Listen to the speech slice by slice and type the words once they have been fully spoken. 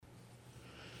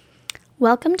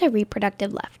Welcome to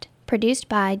Reproductive Left, produced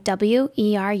by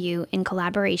WERU in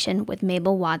collaboration with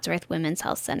Mabel Wadsworth Women's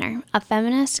Health Center, a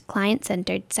feminist,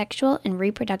 client-centered sexual and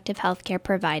reproductive healthcare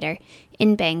provider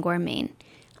in Bangor, Maine.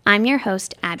 I'm your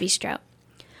host, Abby Strout.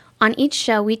 On each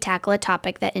show, we tackle a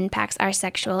topic that impacts our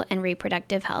sexual and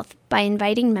reproductive health by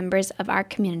inviting members of our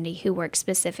community who work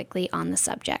specifically on the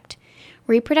subject.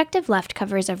 Reproductive Left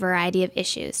covers a variety of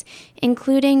issues,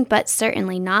 including, but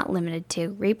certainly not limited to,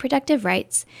 reproductive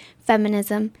rights,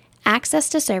 feminism, access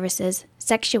to services,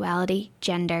 sexuality,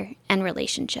 gender, and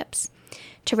relationships.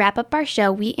 To wrap up our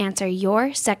show, we answer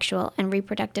your sexual and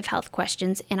reproductive health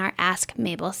questions in our Ask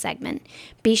Mabel segment.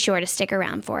 Be sure to stick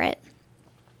around for it.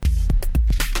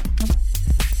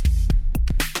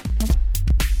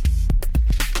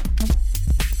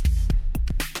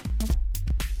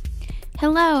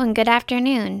 Hello and good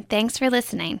afternoon. Thanks for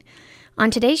listening.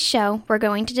 On today's show, we're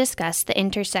going to discuss the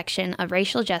intersection of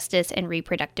racial justice and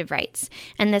reproductive rights,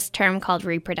 and this term called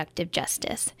reproductive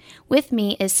justice. With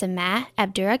me is Samah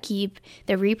Abdurraqib,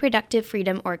 the reproductive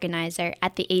freedom organizer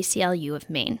at the ACLU of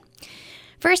Maine.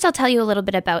 First, I'll tell you a little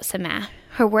bit about Samah.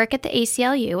 Her work at the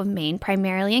ACLU of Maine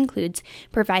primarily includes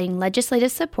providing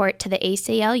legislative support to the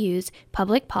ACLU's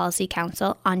Public Policy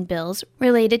Council on bills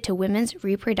related to women's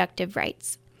reproductive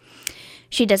rights.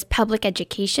 She does public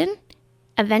education,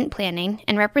 event planning,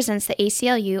 and represents the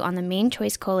ACLU on the Maine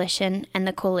Choice Coalition and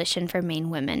the Coalition for Maine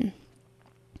Women.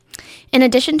 In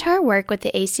addition to her work with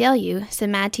the ACLU,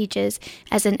 Samah teaches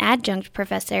as an adjunct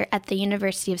professor at the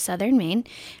University of Southern Maine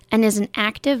and is an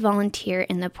active volunteer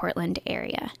in the Portland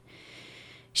area.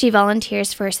 She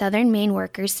volunteers for Southern Maine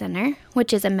Workers Center,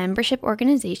 which is a membership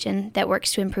organization that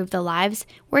works to improve the lives,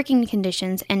 working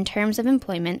conditions, and terms of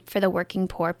employment for the working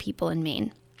poor people in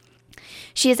Maine.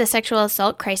 She is a sexual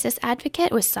assault crisis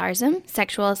advocate with SARSM,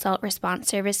 Sexual Assault Response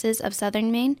Services of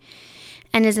Southern Maine,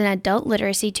 and is an adult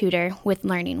literacy tutor with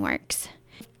LearningWorks.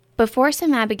 Before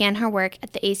Samah began her work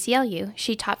at the ACLU,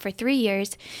 she taught for 3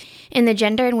 years in the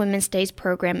Gender and Women's Studies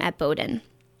program at Bowdoin.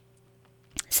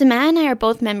 Samah and I are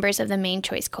both members of the Maine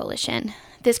Choice Coalition.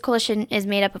 This coalition is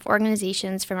made up of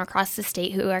organizations from across the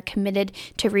state who are committed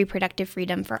to reproductive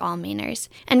freedom for all Mainers.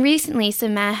 And recently,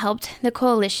 Samah helped the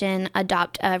coalition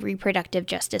adopt a reproductive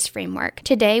justice framework.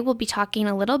 Today, we'll be talking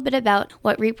a little bit about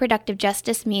what reproductive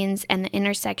justice means and the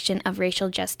intersection of racial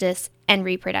justice and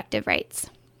reproductive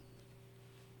rights.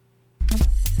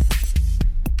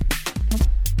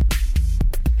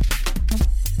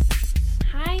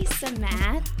 Hi,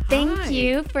 Samah. Thank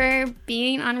you for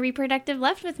being on Reproductive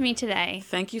Left with me today.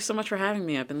 Thank you so much for having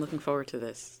me. I've been looking forward to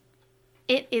this.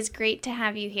 It is great to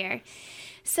have you here.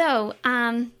 So,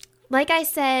 like I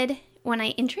said when I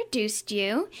introduced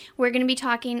you, we're going to be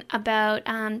talking about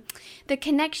the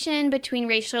connection between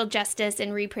racial justice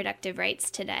and reproductive rights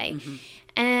today. Mm-hmm.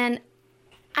 And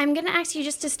I'm going to ask you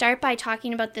just to start by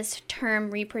talking about this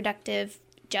term reproductive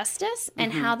justice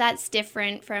and how that's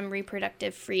different from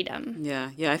reproductive freedom.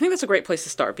 Yeah, I think that's a great place to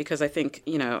start because I think,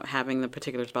 having the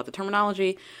particulars about the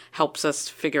terminology helps us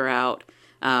figure out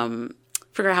how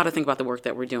to think about the work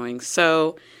that we're doing.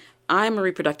 So I'm a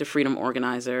reproductive freedom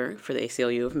organizer for the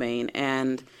ACLU of Maine,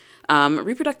 and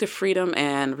reproductive freedom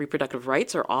and reproductive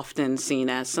rights are often seen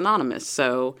as synonymous.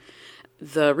 So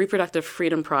the Reproductive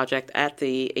Freedom Project at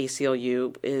the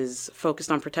ACLU is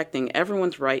focused on protecting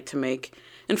everyone's right to make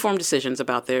informed decisions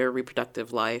about their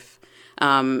reproductive life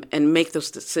and make those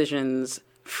decisions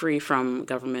free from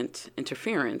government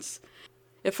interference.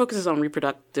 It focuses on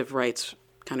reproductive rights,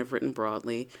 kind of written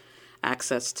broadly,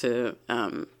 access to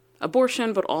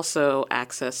abortion, but also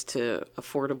access to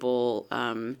affordable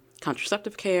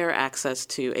contraceptive care, access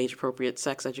to age-appropriate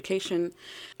sex education,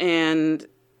 and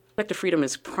reproductive freedom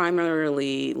is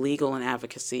primarily legal and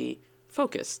advocacy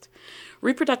focused.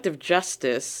 Reproductive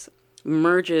justice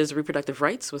merges reproductive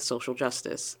rights with social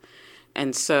justice.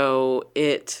 And so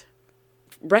it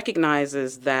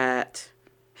recognizes that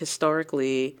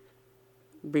historically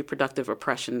reproductive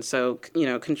oppression, so,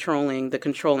 controlling the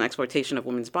control and exploitation of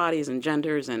women's bodies and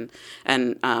genders and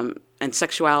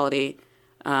sexuality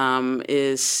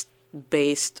is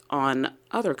based on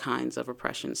other kinds of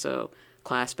oppression. So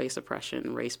class-based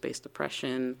oppression, race-based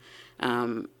oppression,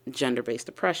 gender-based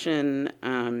oppression.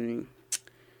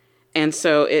 And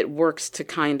so it works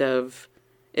to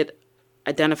it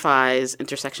identifies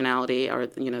intersectionality, or,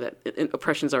 that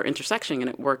oppressions are intersecting, and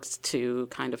it works to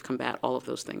kind of combat all of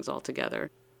those things all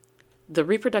together. The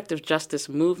reproductive justice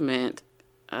movement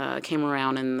came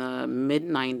around in the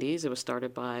mid-'90s. It was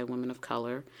started by women of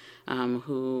color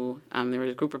who, there was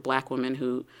a group of black women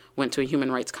who went to a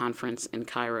human rights conference in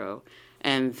Cairo,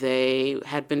 and they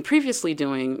had been previously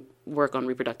doing work on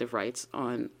reproductive rights,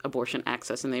 on abortion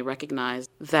access, and they recognized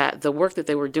that the work that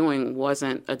they were doing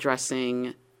wasn't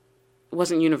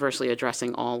universally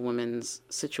addressing all women's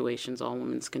situations, all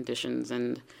women's conditions,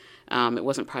 and it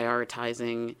wasn't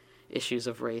prioritizing issues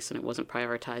of race, and it wasn't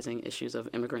prioritizing issues of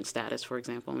immigrant status, for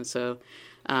example. And so,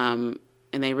 and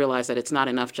they realized that it's not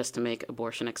enough just to make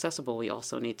abortion accessible. We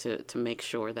also need to make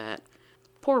sure that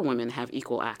poor women have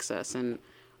equal access, and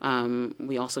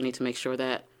we also need to make sure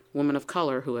that women of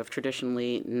color who have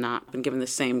traditionally not been given the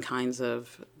same kinds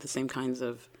of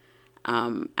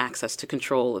access to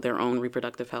control their own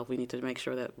reproductive health, we need to make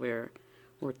sure that we're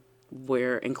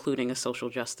including a social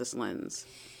justice lens.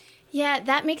 Yeah,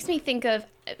 that makes me think of,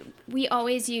 we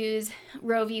always use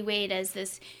Roe v. Wade as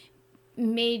this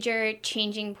major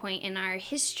changing point in our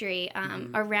history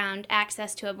around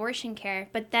access to abortion care.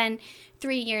 But then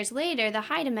 3 years later, the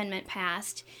Hyde Amendment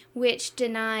passed, which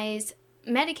denies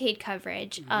Medicaid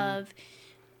coverage of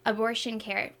abortion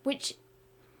care, which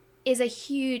is a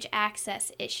huge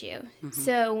access issue.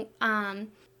 So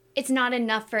it's not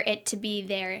enough for it to be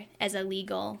there as a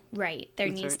legal right. There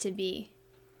needs to be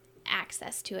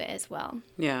access to it as well.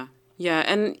 Yeah,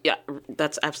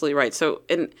 that's absolutely right. So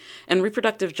in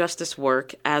reproductive justice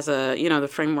work as the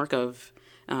framework of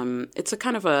it's a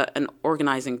kind of an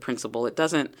organizing principle. It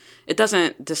doesn't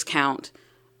discount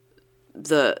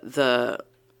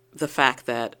the fact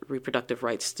that reproductive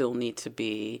rights still need to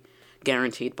be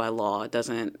guaranteed by law. It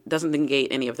doesn't negate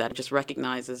any of that. It just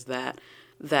recognizes that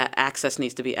access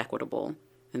needs to be equitable.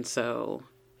 And so,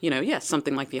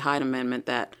 something like the Hyde Amendment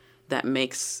that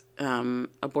makes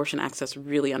abortion access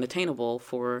really unattainable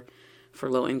for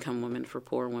low-income women, for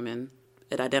poor women,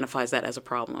 it identifies that as a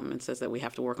problem and says that we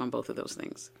have to work on both of those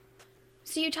things.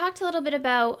 So you talked a little bit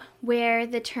about where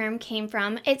the term came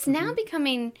from. It's now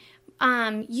becoming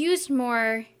used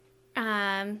more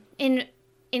in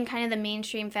kind of the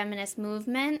mainstream feminist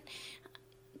movement.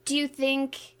 Do you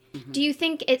think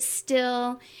it's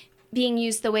still being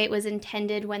used the way it was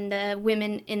intended when the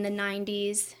women in the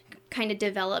 90s kind of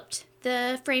developed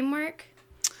the framework?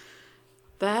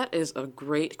 That is a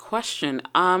great question.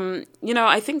 I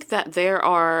think that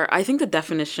I think the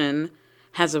definition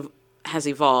has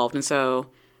evolved. And so,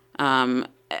 and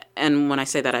when I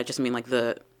say that, I just mean like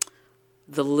the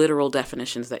literal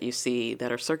definitions that you see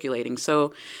that are circulating.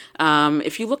 So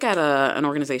if you look at an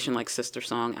organization like Sister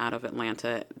Song out of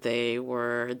Atlanta, they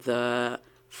were the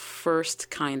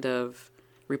first kind of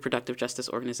reproductive justice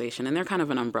organization, and they're kind of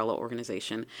an umbrella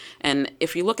organization. And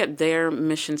if you look at their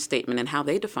mission statement and how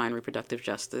they define reproductive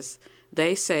justice,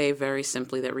 they say very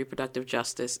simply that reproductive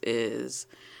justice is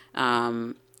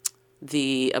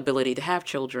the ability to have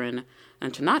children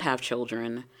and to not have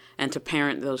children, and to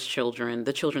parent those children,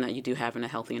 the children that you do have, in a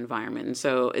healthy environment. And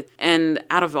so, and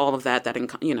out of all of that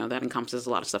encompasses a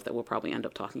lot of stuff that we'll probably end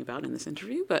up talking about in this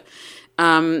interview. But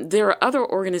there are other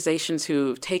organizations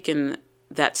who've taken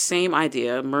that same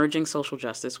idea, merging social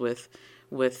justice with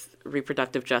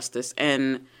reproductive justice,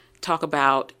 and talk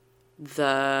about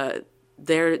they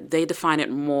define it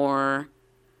more,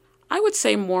 I would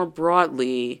say more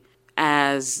broadly,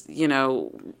 as,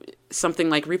 something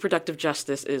like reproductive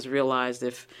justice is realized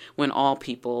when all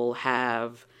people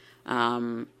have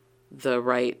the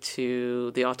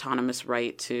autonomous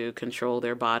right to control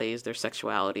their bodies, their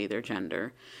sexuality, their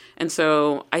gender. And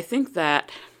so I think that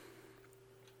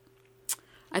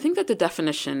the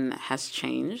definition has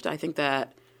changed. I think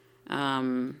that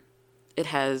it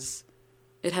has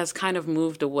kind of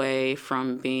moved away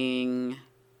from being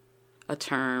a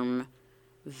term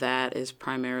that is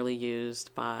primarily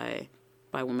used by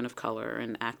women of color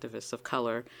and activists of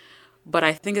color. But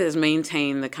I think it has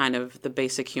maintained the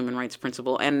basic human rights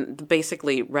principle, and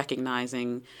basically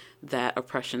recognizing that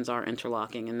oppressions are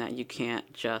interlocking, and that you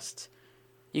can't just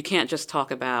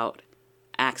talk about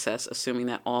access assuming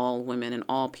that all women and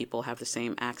all people have the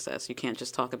same access. You can't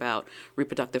just talk about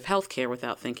reproductive health care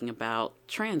without thinking about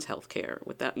trans health care,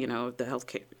 without,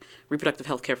 reproductive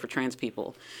health care for trans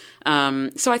people.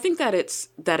 So I think that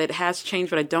it has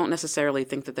changed, but I don't necessarily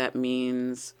think that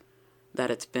means that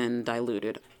it's been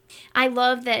diluted. I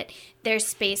love that there's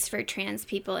space for trans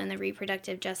people in the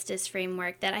reproductive justice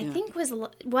framework that I think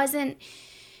wasn't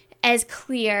as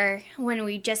clear when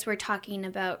we just were talking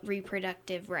about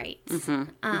reproductive rights.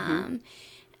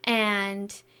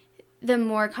 And the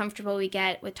more comfortable we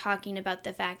get with talking about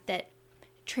the fact that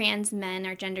trans men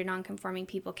or gender nonconforming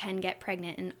people can get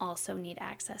pregnant and also need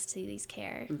access to these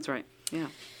care. That's right, yeah.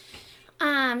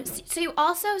 So you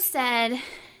also said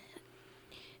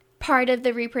part of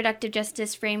the reproductive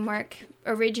justice framework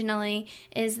originally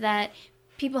is that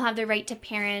people have the right to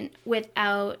parent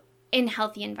in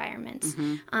healthy environments.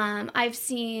 I've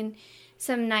seen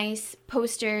some nice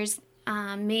posters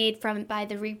made by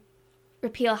the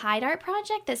Repeal Hide Art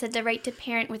Project that said the right to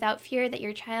parent without fear that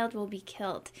your child will be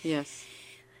killed. Yes.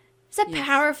 It's a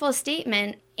powerful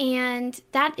statement, and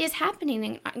that is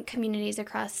happening in communities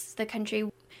across the country.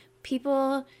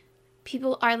 People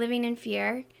are living in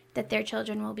fear that their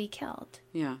children will be killed.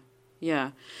 Yeah.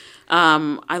 Yeah.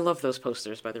 I love those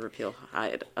posters by the Repeal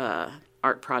Hide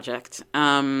Art Project.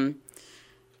 And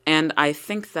I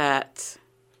think that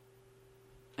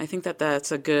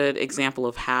that's a good example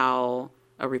of how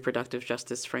a reproductive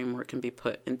justice framework can be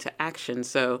put into action.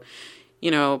 So,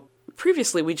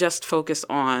 previously we just focused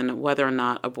on whether or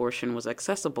not abortion was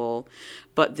accessible,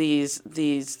 but these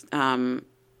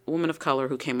women of color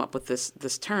who came up with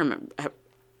this term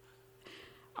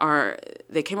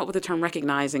came up with the term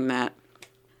recognizing that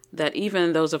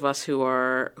even those of us who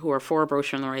are for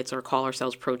abortion rights or call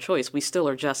ourselves pro-choice, we still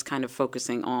are just kind of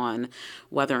focusing on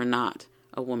whether or not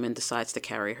a woman decides to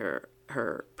carry her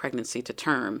pregnancy to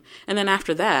term. And then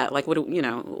after that, like, what do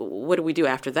we do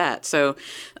after that? So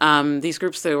these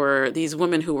groups, these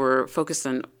women who were focused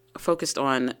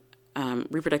on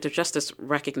reproductive justice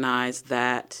recognized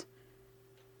that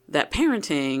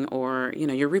parenting or,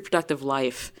 your reproductive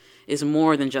life is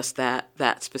more than just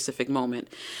that specific moment.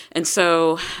 And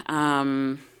so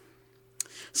right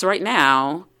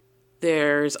now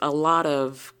there's a lot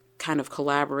of kind of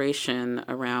collaboration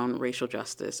around racial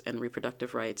justice and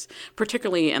reproductive rights,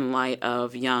 particularly in light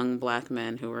of young Black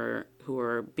men who are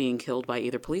being killed by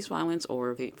either police violence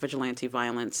or vigilante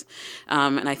violence.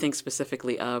 And I think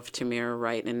specifically of Tamir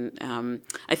Wright. And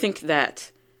I think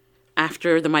that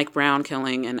after the Mike Brown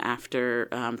killing and after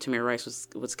Tamir Rice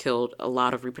was killed, a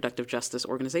lot of reproductive justice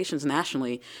organizations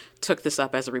nationally took this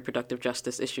up as a reproductive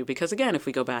justice issue. Because again, if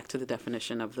we go back to the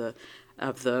definition of the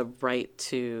right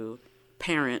to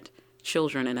parent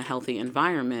children in a healthy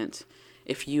environment,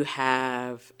 if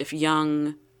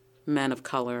young men of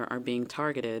color are being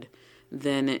targeted,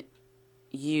 then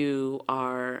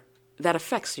that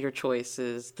affects your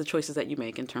choices, the choices that you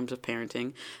make in terms of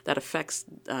parenting. That affects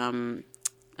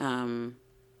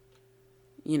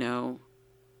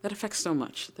that affects so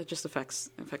much. That just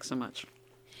affects so much.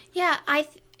 Yeah,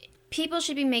 people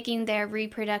should be making their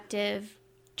reproductive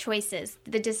choices,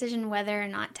 the decision whether or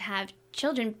not to have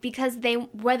children, because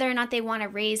whether or not they want to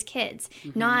raise kids,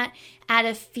 not out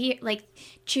of fear, like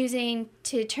choosing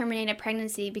to terminate a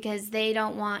pregnancy because they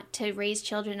don't want to raise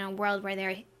children in a world where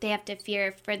they have to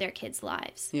fear for their kids'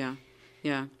 lives. Yeah,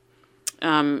 yeah.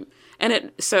 And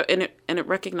it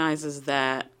recognizes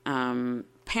that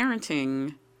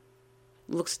parenting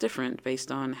looks different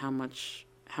based on how much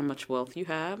wealth you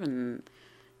have and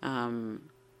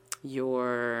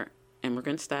your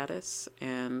immigrant status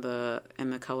and the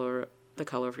color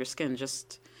of your skin,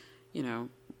 just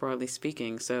broadly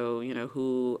speaking. So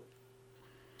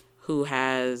who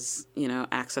has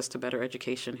access to better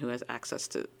education, who has access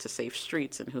to safe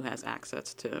streets, and who has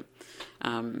access to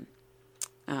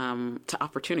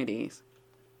opportunities.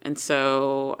 And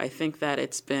so I think that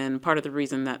it's been part of the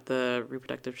reason that the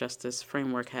reproductive justice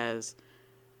framework has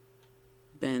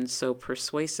been so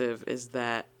persuasive is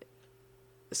that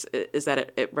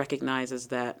it recognizes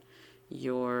that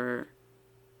your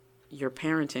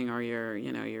parenting or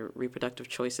your reproductive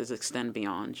choices extend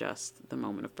beyond just the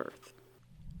moment of birth.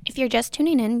 If you're just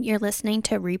tuning in, you're listening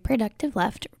to Reproductive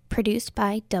Left, produced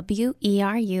by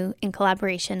WERU in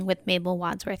collaboration with Mabel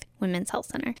Wadsworth Women's Health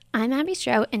Center. I'm Abby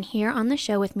Stroh, and here on the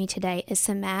show with me today is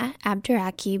Samah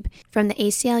Abdurakib from the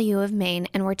ACLU of Maine,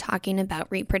 and we're talking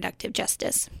about reproductive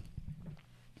justice.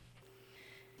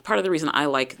 Part of the reason I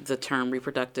like the term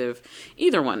reproductive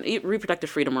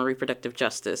freedom or reproductive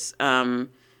justice,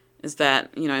 is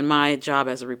that, in my job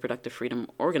as a reproductive freedom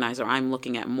organizer, I'm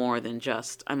looking at more than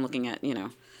just, I'm looking at,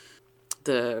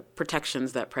 the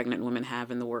protections that pregnant women have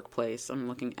in the workplace. I'm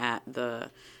looking at the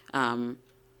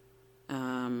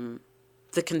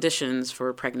conditions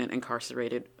for pregnant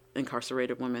incarcerated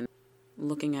women,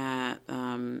 looking at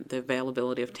the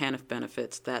availability of TANF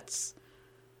benefits. That's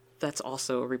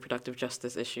also a reproductive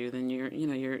justice issue. Then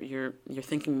you're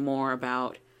thinking more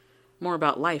about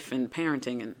life and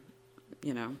parenting, and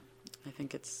I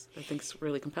think it's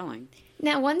really compelling.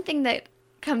 Now, one thing that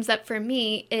comes up for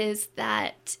me is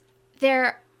that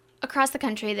across the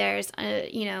country, there's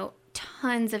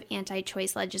tons of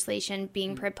anti-choice legislation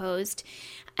being proposed,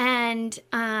 and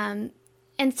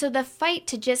so the fight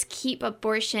to just keep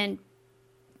abortion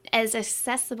as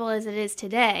accessible as it is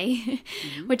today,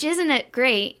 which isn't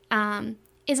great,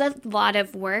 is a lot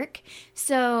of work.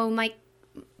 So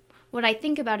what I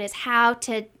think about is how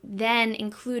to then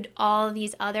include all of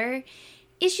these other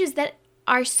issues that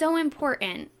are so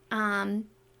important.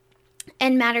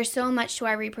 and matter so much to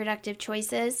our reproductive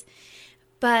choices,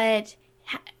 but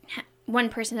one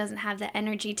person doesn't have the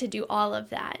energy to do all of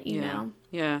that, you know?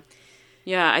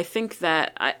 Yeah, I think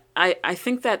that I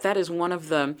think that is one of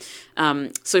the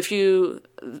so if you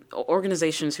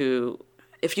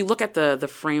look at the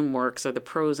frameworks or the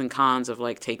pros and cons of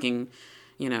like taking,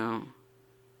 you know,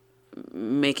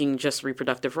 making just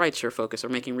reproductive rights your focus or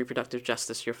making reproductive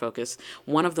justice your focus,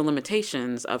 one of the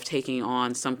limitations of taking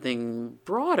on something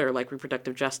broader like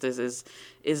reproductive justice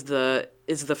is the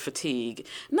fatigue.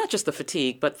 Not just the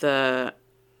fatigue, but the,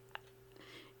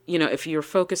 you know, if you're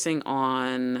focusing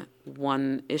on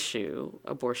one issue,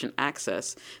 abortion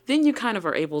access, then you kind of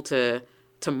are able to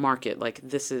market like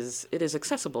it is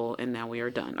accessible and now we are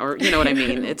done, or you know what I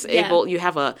mean. It's able, you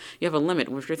have a limit.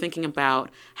 If you're thinking about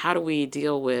how do we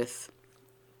deal with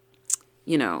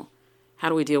racism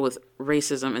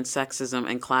and sexism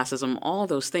and classism, all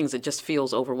those things, it just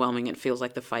feels overwhelming. It feels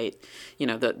like the fight, you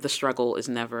know, the struggle is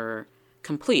never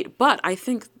complete. But I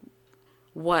think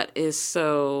what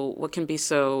can be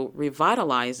so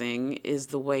revitalizing is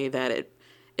the way that it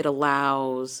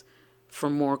allows for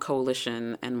more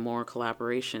coalition and more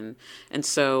collaboration. And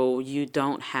so you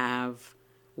don't have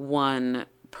one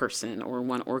person or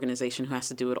one organization who has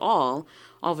to do it all.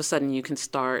 All of a sudden you can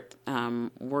start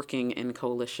working in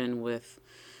coalition with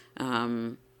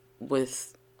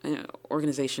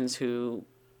organizations who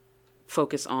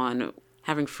focus on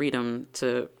having freedom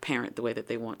to parent the way that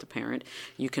they want to parent.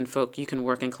 You can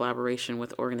work in collaboration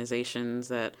with organizations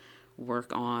that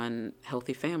work on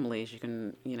healthy families. You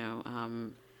can,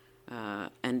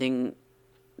 ending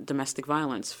domestic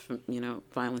violence,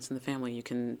 violence in the family. You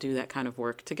can do that kind of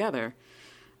work together.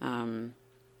 And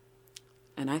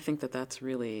I think that that's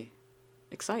really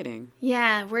exciting.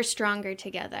 Yeah, we're stronger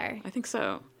together. I think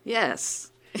so.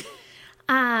 Yes.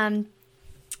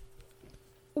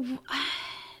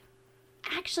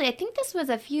 Actually, I think this was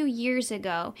a few years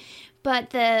ago,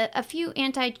 but a few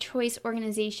anti-choice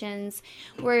organizations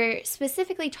were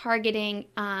specifically targeting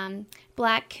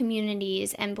Black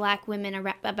communities and Black women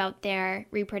about their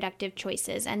reproductive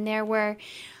choices. And there were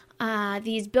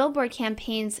these billboard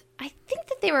campaigns, I think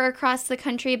that they were across the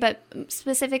country, but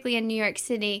specifically in New York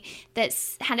City, that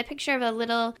had a picture of a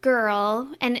little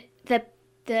girl, and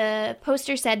the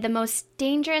poster said, "The most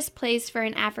dangerous place for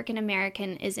an African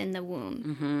American is in the womb."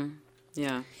 Mm-hmm.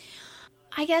 Yeah.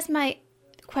 I guess my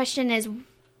question is,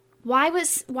 why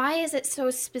is it so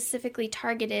specifically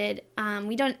targeted?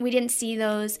 We didn't see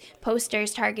those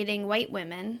posters targeting white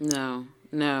women. No.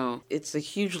 It's a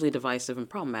hugely divisive and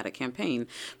problematic campaign.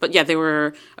 But yeah, they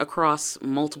were across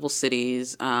multiple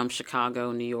cities,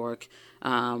 Chicago, New York,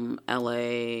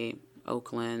 LA,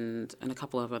 Oakland, and a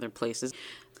couple of other places.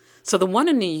 So the one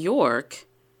in New York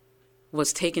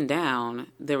was taken down.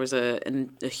 There was a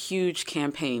huge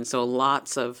campaign. So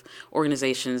lots of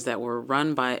organizations that were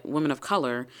run by women of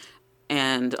color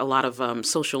and a lot of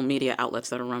social media outlets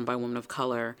that are run by women of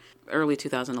color. Early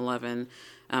 2011,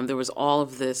 there was all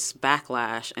of this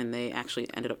backlash, and they actually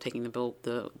ended up taking the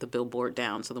billboard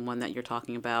down. So the one that you're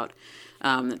talking about,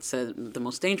 that said the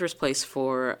most dangerous place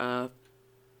for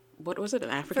what was it?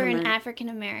 An African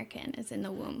American is in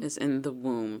the womb. Is in the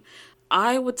womb.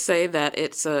 I would say that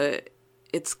it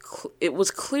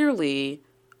was clearly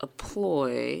a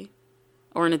ploy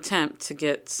or an attempt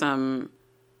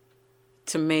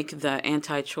to make the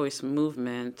anti-choice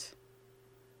movement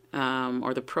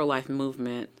or the pro-life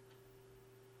movement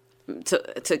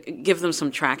to give them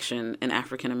some traction in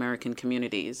African American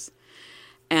communities.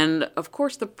 And of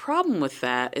course, the problem with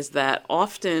that is that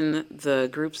often the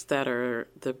groups that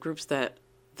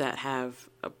have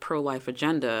a pro-life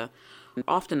agenda are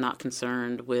often not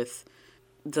concerned with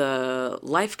the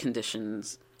life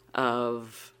conditions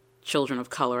of children of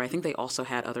color. I think they also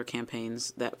had other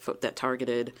campaigns that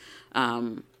targeted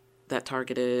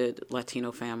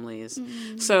Latino families.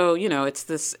 Mm-hmm. So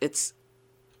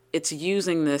it's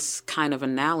using this kind of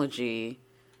analogy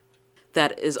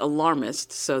that is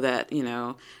alarmist, so that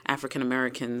African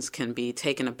Americans can be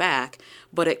taken aback,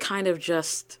 but it kind of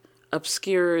just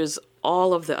obscures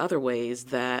all of the other ways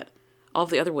that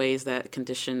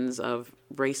conditions of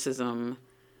racism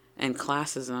and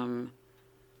classism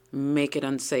make it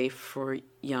unsafe for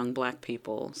young Black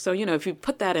people. So, if you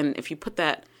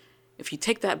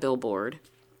take that billboard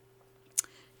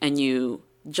and you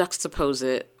juxtapose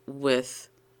it with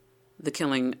the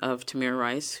killing of Tamir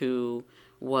Rice, who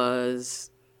was,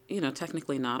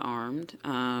 technically not armed,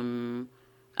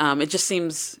 it just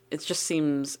seems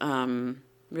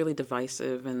really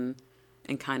divisive and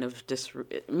kind of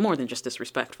more than just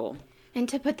disrespectful. And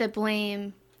to put the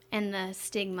blame and the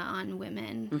stigma on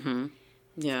women. Mm-hmm.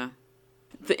 Yeah.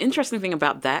 The interesting thing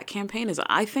about that campaign is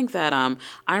I think that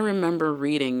I remember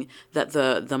reading that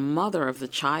the mother of the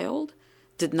child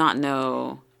did not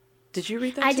know. Did you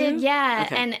read that I too? did, yeah.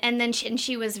 Okay. And then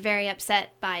she was very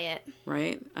upset by it.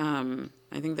 Right.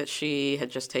 I think that she had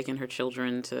just taken her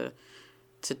children to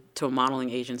a modeling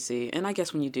agency, and I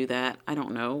guess when you do that, I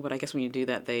don't know, but I guess when you do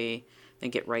that, they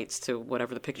get rights to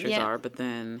whatever the pictures Yeah. are. But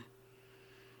then,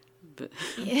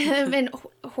 I've been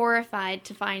horrified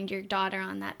to find your daughter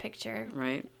on that picture.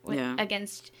 right?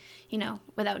 Against,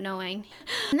 without knowing.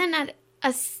 And then at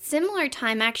a similar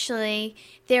time, actually,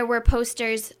 there were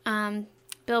posters,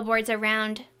 billboards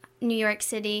around New York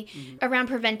City around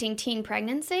preventing teen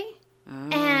pregnancy. Oh.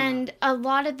 And a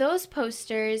lot of those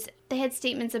posters, they had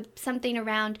statements of something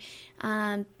around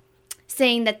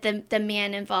saying that the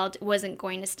man involved wasn't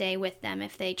going to stay with them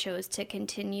if they chose to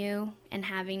continue and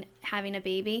having a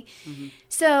baby.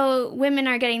 So women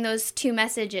are getting those two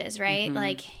messages, right?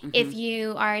 Like, if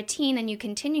you are a teen and you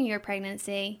continue your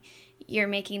pregnancy, you're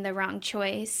making the wrong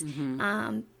choice.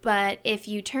 But if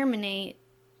you terminate,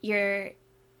 you're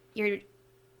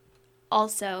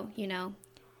also,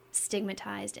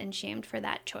 stigmatized and shamed for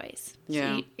that choice.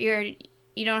 Yeah. So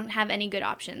you don't have any good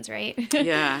options, right?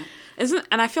 Yeah.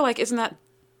 And I feel like isn't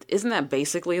that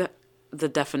basically the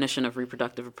definition of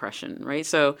reproductive oppression, right?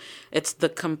 So it's the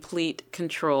complete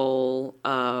control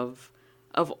of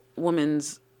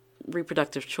women's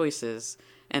reproductive choices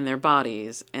and their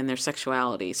bodies and their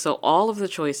sexuality. So all of the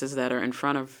choices that are in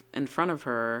front of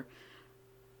her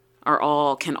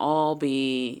can all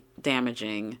be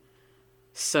damaging.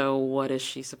 So what is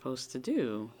she supposed to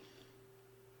do?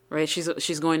 Right?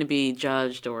 She's going to be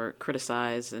judged or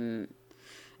criticized in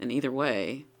either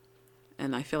way.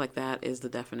 And I feel like that is the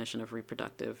definition of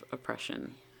reproductive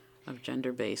oppression, of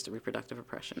gender-based reproductive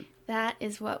oppression. That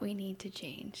is what we need to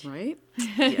change. Right?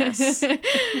 Yes.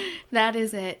 That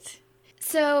is it.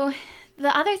 So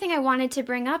the other thing I wanted to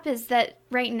bring up is that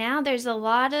right now there's a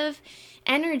lot of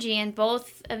energy in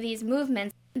both of these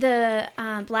movements. The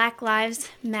Black Lives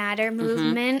Matter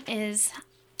movement is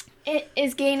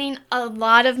gaining a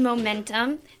lot of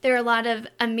momentum. There are a lot of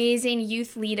amazing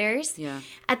youth leaders. Yeah.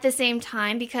 At the same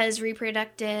time, because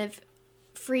reproductive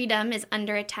freedom is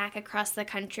under attack across the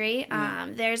country,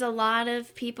 there's a lot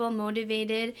of people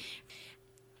motivated.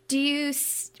 Do you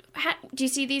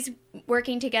see these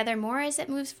working together more as it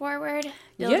moves forward?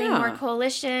 Building more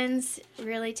coalitions,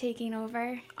 really taking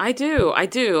over? I do. I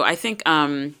think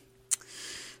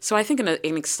so I think an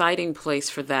exciting place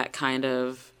for that kind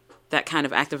of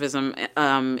activism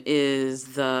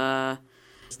is the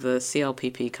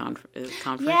CLPP conference.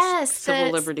 Yes,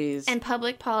 Civil Liberties and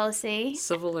Public Policy.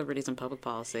 Civil Liberties and Public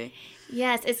Policy.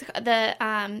 Yes, it's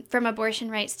the From Abortion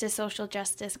Rights to Social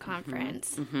Justice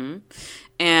Conference.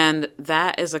 And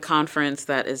that is a conference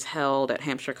that is held at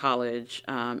Hampshire College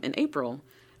in April.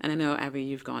 And I know, Abby,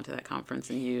 you've gone to that conference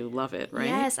and you love it, right?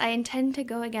 Yes, I intend to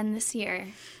go again this year.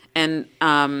 And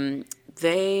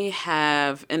they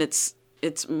have, and it's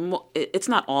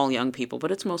not all young people,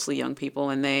 but it's mostly young people,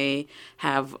 and they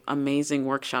have amazing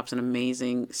workshops and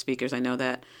amazing speakers. I know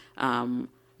that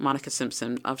Monica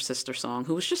Simpson of Sister Song,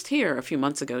 who was just here a few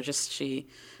months ago, we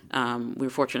were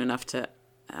fortunate enough to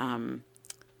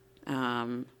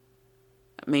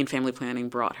Maine Family Planning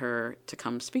brought her to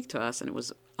come speak to us, and it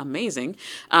was amazing.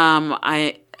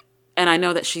 And I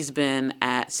know that she's been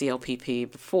at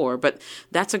CLPP before, but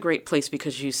that's a great place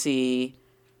because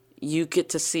you get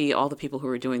to see all the people who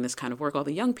are doing this kind of work, all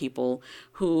the young people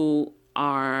who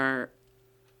have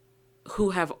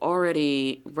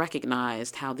already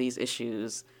recognized how these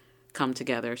issues come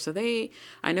together. So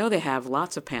I know they have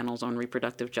lots of panels on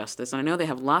reproductive justice, and I know they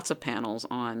have lots of panels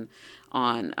on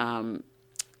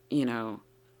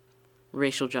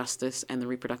racial justice and the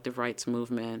reproductive rights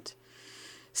movement.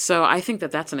 So I think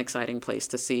that that's an exciting place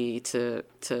to see, to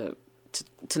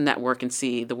network and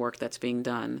see the work that's being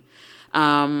done.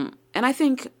 And I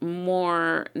think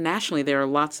more nationally, there are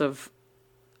lots of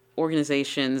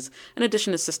organizations, in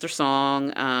addition to Sister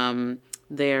Song,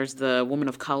 there's the Women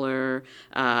of Color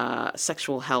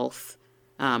Sexual Health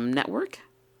Network.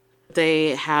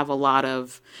 They have a lot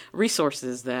of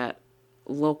resources that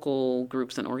local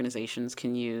groups and organizations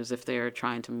can use if they're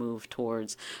trying to move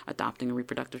towards adopting a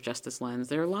reproductive justice lens.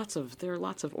 There are lots of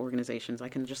organizations. I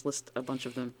can just list a bunch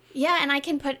of them. Yeah, and I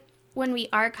can put, when we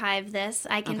archive this,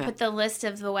 I can put the list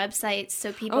of the websites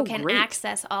so people can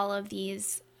access all of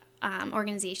these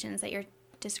organizations that you're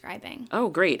describing. Oh,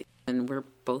 great. And we're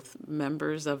both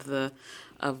members of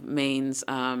Maine's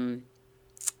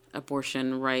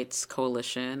Abortion Rights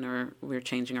Coalition, or we're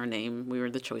changing our name. We were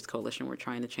the Choice Coalition. We're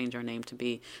trying to change our name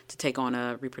to take on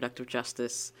a reproductive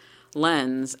justice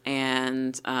lens,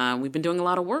 and we've been doing a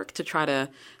lot of work to try to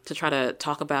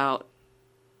talk about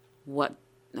what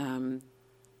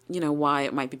why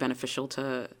it might be beneficial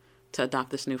to adopt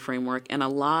this new framework. And a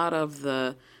lot of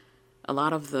the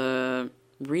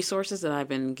resources that I've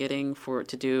been getting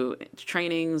to do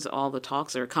trainings, all the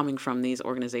talks are coming from these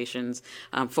organizations.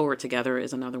 Forward Together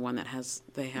is another one that have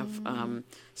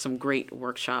some great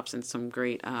workshops and some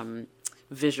great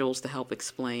visuals to help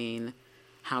explain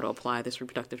how to apply this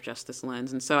reproductive justice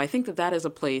lens. And so I think that is a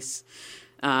place,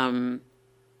 those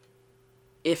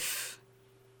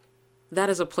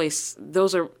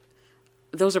are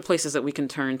places that we can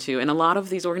turn to. And a lot of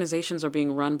these organizations are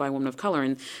being run by women of color.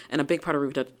 And a big part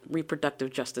of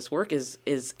reproductive justice work is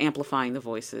amplifying the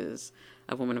voices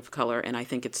of women of color. And I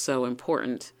think it's so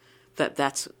important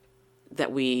that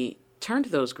we turn to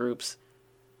those groups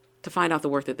to find out the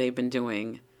work that they've been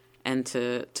doing and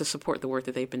to support the work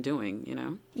that they've been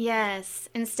doing, Yes,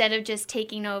 instead of just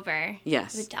taking over.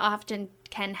 Yes. Which often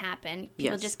can happen.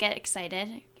 People Yes. just get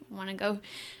excited, want to go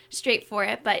straight for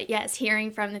it. But yes,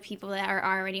 hearing from the people that are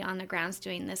already on the grounds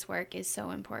doing this work is so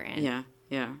important. Yeah,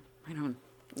 right on.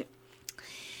 Yeah.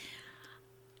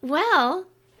 Well,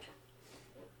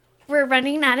 we're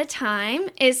running out of time.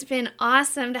 It's been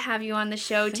awesome to have you on the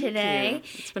show today. You.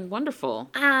 It's been wonderful.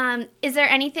 Is there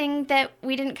anything that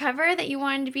we didn't cover that you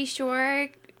wanted to be sure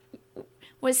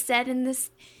was said in this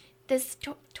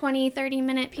 20-30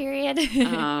 minute period?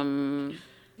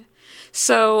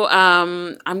 So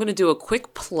I'm going to do a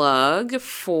quick plug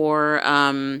for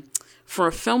a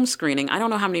film screening. I don't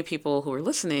know how many people who are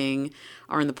listening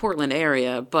are in the Portland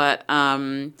area, but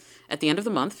at the end of the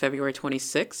month, February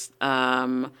 26th,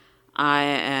 I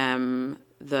am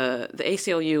the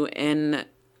ACLU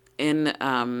in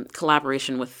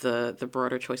collaboration with the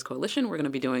Broader Choice Coalition. We're going to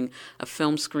be doing a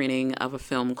film screening of a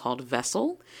film called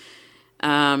Vessel.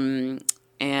 And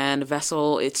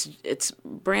Vessel, it's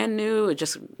brand new. It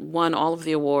just won all of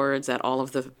the awards at all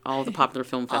of the popular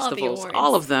film festivals.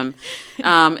 All of them.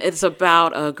 It's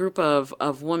about a group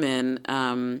of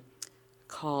women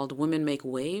called Women Make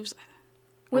Waves.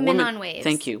 Women on Waves.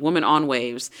 Thank you. Women on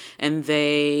Waves. And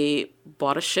they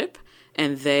bought a ship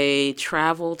and they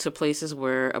travel to places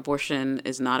where abortion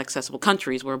is not accessible,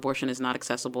 countries where abortion is not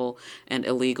accessible and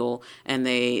illegal. And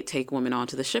they take women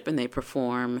onto the ship and they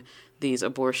perform these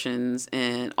abortions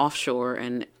in offshore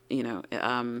and,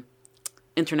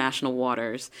 international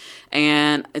waters.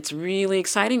 And it's really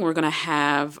exciting. We're going to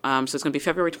have, so it's going to be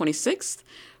February 26th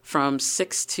from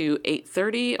 6 to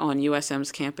 8:30 on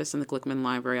USM's campus in the Glickman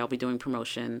Library. I'll be doing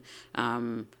promotion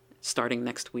starting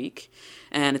next week.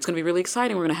 And it's going to be really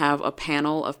exciting. We're going to have a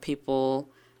panel of people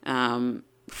from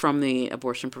the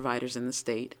abortion providers in the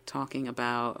state talking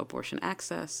about abortion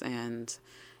access and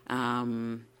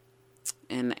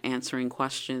answering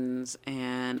questions.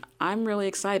 And I'm really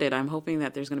excited. I'm hoping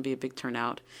that there's going to be a big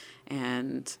turnout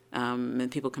and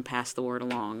people can pass the word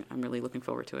along. I'm really looking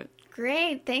forward to it.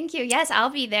 Great. Thank you. Yes, I'll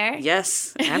be there.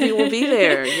 Yes, Abby will be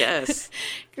there. Yes.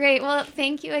 Great. Well,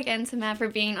 thank you again, Samad, for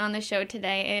being on the show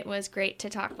today. It was great to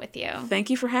talk with you. Thank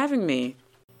you for having me.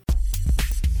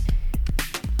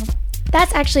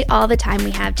 That's actually all the time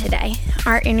we have today.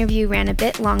 Our interview ran a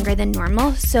bit longer than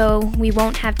normal, so we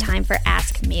won't have time for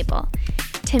Ask Mabel.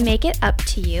 To make it up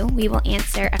to you, we will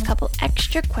answer a couple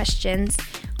extra questions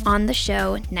on the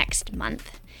show next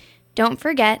month. Don't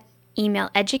forget, email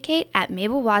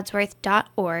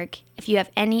educate@mabelwadsworth.org if you have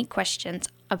any questions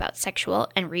about sexual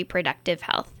and reproductive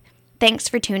health. Thanks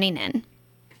for tuning in.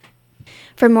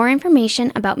 For more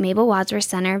information about Mabel Wadsworth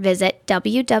Center, visit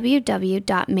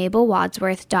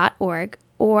www.mabelwadsworth.org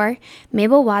or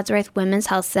Mabel Wadsworth Women's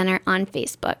Health Center on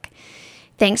Facebook.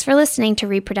 Thanks for listening to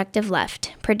Reproductive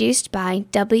Left, produced by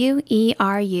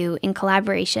WERU in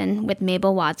collaboration with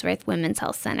Mabel Wadsworth Women's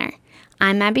Health Center.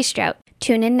 I'm Abby Strout.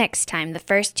 Tune in next time, the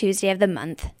first Tuesday of the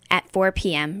month at 4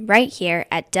 p.m. right here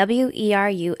at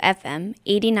WERU-FM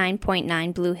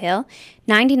 89.9 Blue Hill,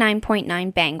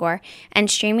 99.9 Bangor, and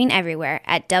streaming everywhere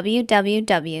at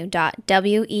www.weru.org.